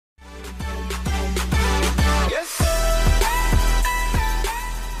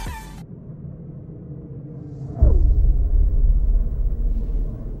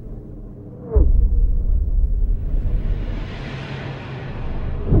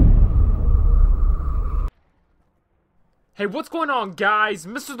Hey, what's going on, guys?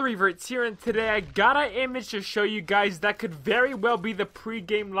 MrTheRevertz here, and today I got an image to show you guys that could very well be the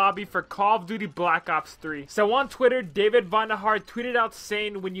pre-game lobby for Call of Duty Black Ops 3. So on Twitter, David Vonderhaar tweeted out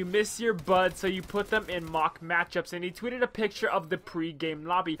saying when you miss your buds, so you put them in mock matchups, and he tweeted a picture of the pre-game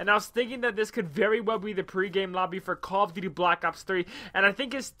lobby. And I was thinking that this could very well be the pre-game lobby for Call of Duty Black Ops 3, and I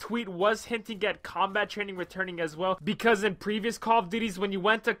think his tweet was hinting at combat training returning as well, because in previous Call of Duties, when you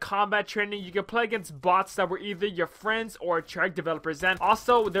went to combat training, you could play against bots that were either your friends or track developers. And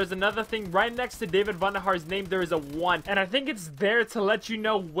also, there's another thing right next to David Vonderhaar's name. There is a 1, and I think it's there to let you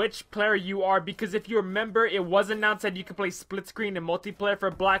know which player you are, because if you remember, it was announced that you can play split screen and multiplayer for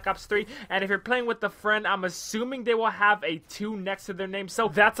Black Ops 3, and if you're playing with a friend, I'm assuming they will have a 2 next to their name. So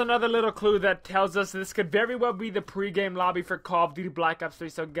that's another little clue that tells us this could very well be the pre-game lobby for Call of Duty Black Ops 3.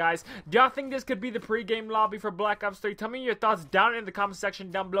 So guys, do y'all think this could be the pre-game lobby for Black Ops 3? Tell me your thoughts down in the comment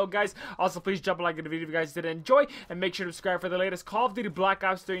section down below, guys. Also, please drop a like on the video if you guys did enjoy, and make sure to subscribe for the latest Call of Duty Black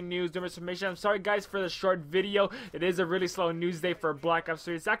Ops 3 news and information. I'm sorry guys for the short video. It is a really slow news day for Black Ops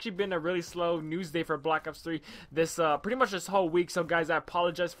 3. It's actually been a really slow news day for Black Ops 3 this pretty much this whole week. So guys, I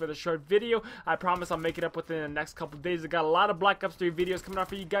apologize for the short video. I promise I'll make it up within the next couple days. I got a lot of Black Ops 3 videos coming out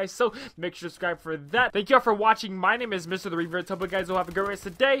for you guys, so make sure to subscribe for that. Thank you all for watching. My name is MrTheRevertz. Hope you guys will have a great rest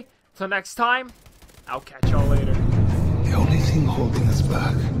of the day. Till next time, I'll catch y'all later. The only thing holding us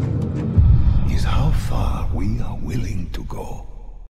back is how far we are willing to go.